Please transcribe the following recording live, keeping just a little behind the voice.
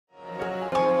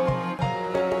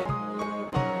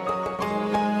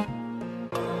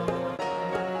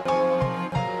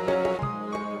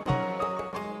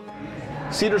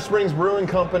Cedar Springs Brewing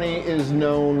Company is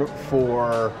known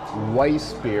for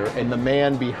Weissbier, and the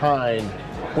man behind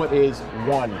what is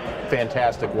one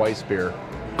fantastic Weissbier,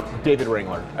 David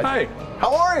Ringler. Hi.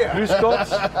 How are you? Grüß Gott.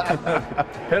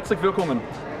 Herzlich willkommen.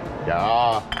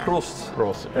 Ja. Prost.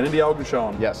 Prost. And in die Augen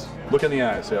schauen. Yes. Look in the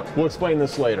eyes, yeah. We'll explain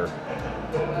this later.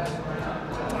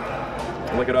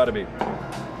 Like it ought to be.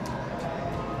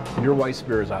 Your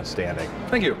Weissbier is outstanding.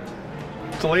 Thank you.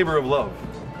 It's a labor of love.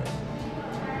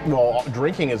 Well,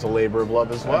 drinking is a labor of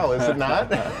love as well, is it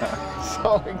not?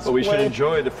 So explain. But we should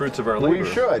enjoy the fruits of our labor. We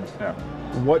should. Yeah.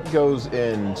 What goes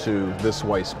into this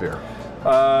Weissbier?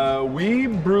 We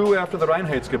brew after the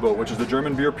Reinheitsgebot, which is the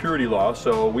German beer purity law.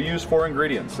 So we use 4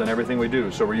 ingredients in everything we do.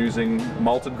 So we're using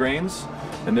malted grains,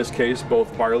 in this case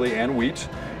both barley and wheat.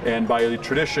 And by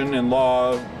tradition and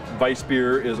law,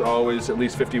 Weissbier is always at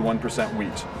least 51%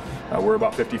 wheat. We're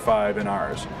about 55 in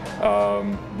ours.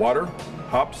 Water,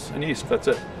 hops, and yeast, that's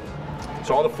it.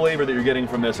 So all the flavor that you're getting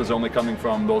from this is only coming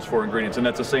from those 4 ingredients, and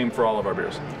that's the same for all of our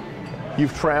beers.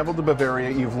 You've traveled to Bavaria,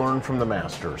 you've learned from the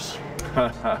masters.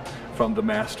 From the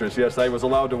masters, yes. I was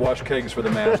allowed to wash kegs for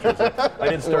the masters. I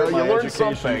did start my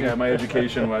education. Yeah, my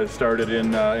education was started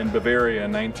in Bavaria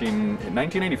in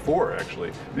 1984,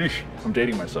 actually. Eesh, I'm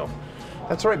dating myself.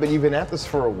 That's right, but you've been at this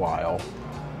for a while.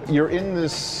 You're in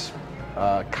this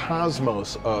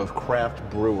cosmos of craft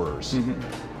brewers.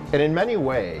 Mm-hmm. And in many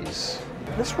ways,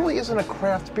 this really isn't a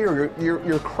craft beer.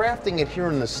 You're crafting it here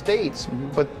in the States, mm-hmm.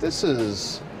 but this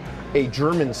is a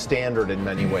German standard in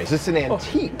many ways. It's an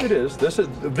antique. Oh, it is. This is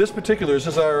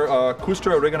our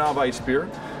Kustra Regional Weissbier,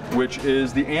 which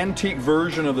is the antique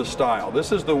version of the style.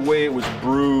 This is the way it was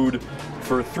brewed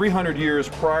for 300 years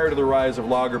prior to the rise of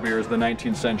lager beers in the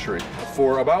 19th century.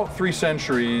 For about 3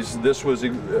 centuries, this was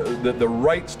the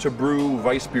rights to brew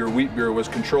Weissbier, wheat beer, was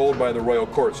controlled by the royal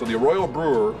court. So the royal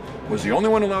brewer was the only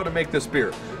one allowed to make this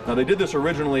beer. Now they did this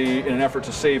originally in an effort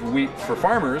to save wheat for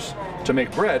farmers to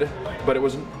make bread, but it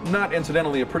was not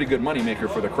incidentally a pretty good moneymaker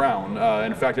for the crown.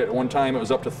 In fact, at one time it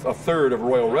was up to a third of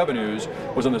royal revenues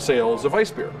was on the sales of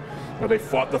Weissbier. They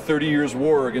fought the 30 Years'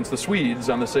 War against the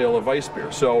Swedes on the sale of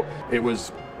Weissbier. So it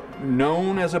was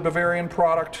known as a Bavarian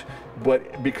product,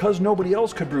 but because nobody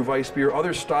else could brew Weissbier,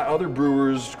 other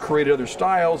brewers created other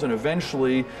styles, and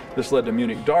eventually this led to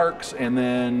Munich Darks and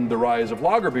then the rise of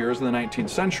lager beers in the 19th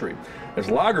century. As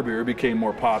lager beer became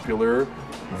more popular,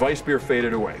 Weissbier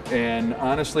faded away. And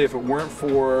honestly, if it weren't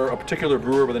for a particular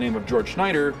brewer by the name of George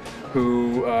Schneider,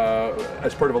 who,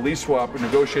 as part of a lease swap,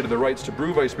 negotiated the rights to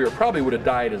brew Weissbier, it probably would have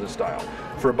died as a style.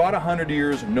 For about 100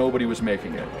 years, nobody was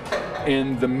making it.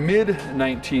 In the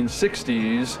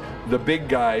mid-1960s, the big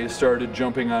guys started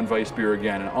jumping on Weissbier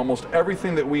again, and almost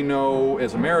everything that we know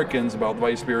as Americans about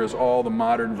Weissbier is all the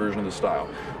modern version of the style.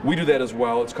 We do that as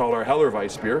well. It's called our Heller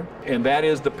Weissbier, and that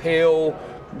is the pale,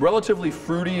 relatively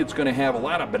fruity. It's going to have a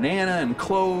lot of banana and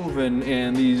clove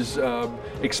and these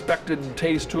expected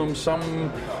taste to them.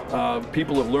 Some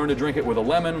people have learned to drink it with a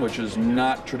lemon, which is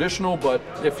not traditional, but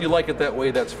if you like it that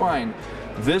way, that's fine.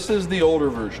 This is the older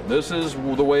version. This is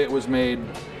the way it was made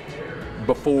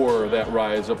before that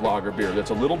rise of lager beer. That's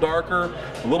a little darker,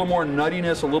 a little more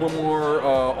nuttiness, a little more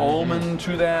almond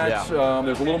to that. Yeah.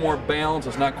 There's a little more balance.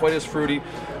 It's not quite as fruity.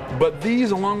 But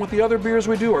these, along with the other beers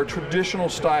we do, are traditional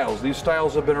styles. These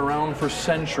styles have been around for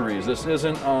centuries. This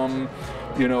isn't,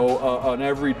 you know, an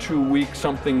every 2 weeks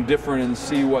something different and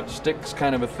see what sticks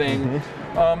kind of a thing.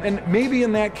 Mm-hmm. And maybe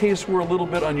in that case we're a little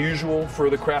bit unusual for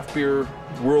the craft beer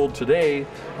world today,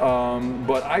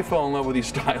 but I fell in love with these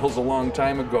styles a long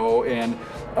time ago, and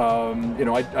you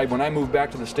know, when I moved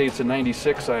back to the States in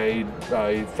 '96, I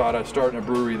thought I'd start in a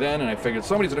brewery then, and I figured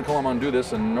somebody's going to come on and do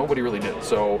this, and nobody really did.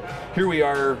 So here we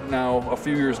are now, a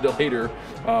few years later,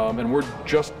 and I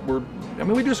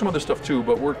mean, we do some other stuff too,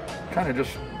 but we're kind of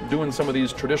just doing some of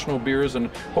these traditional beers, and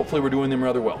hopefully we're doing them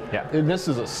rather well. Yeah, and this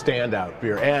is a standout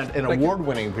beer and an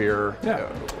award-winning beer. Yeah,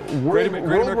 Great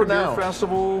American Beer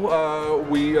Festival.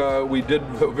 We did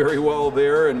very well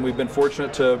there, and we've been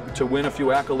fortunate to win a few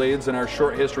accolades in our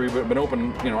short history. We've been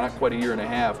open, you know, not quite a year and a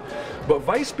half. But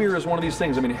Weissbier is one of these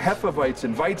things. I mean,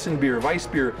 Hefeweizen, Weizenbier,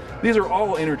 Weissbier, these are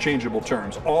all interchangeable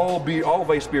terms. All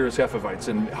Weissbier is Hefeweizen,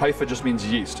 and Hefe just means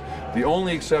yeast. The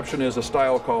only exception is a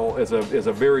style called, is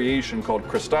a variation called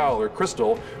Cristal or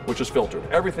Crystal, which is filtered.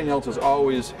 Everything else is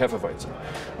always Hefeweizen.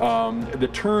 The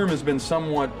term has been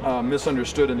somewhat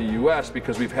misunderstood in the U.S.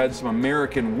 because we've had some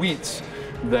American wheats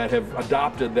that have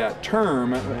adopted that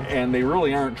term, and they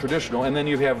really aren't traditional. And then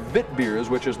you have wit beers,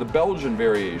 which is the Belgian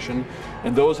variation,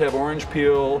 and those have orange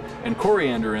peel and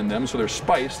coriander in them, so they're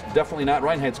spiced. Definitely not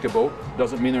Reinheitsgebot.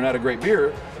 Doesn't mean they're not a great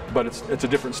beer, but it's a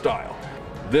different style.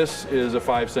 This is a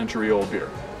 5-century-old beer.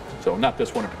 So not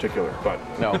this one in particular, but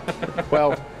No.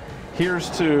 Well, here's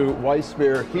to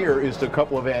Weissbier. Here is to a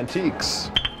couple of antiques.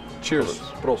 cheers.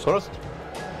 Prost.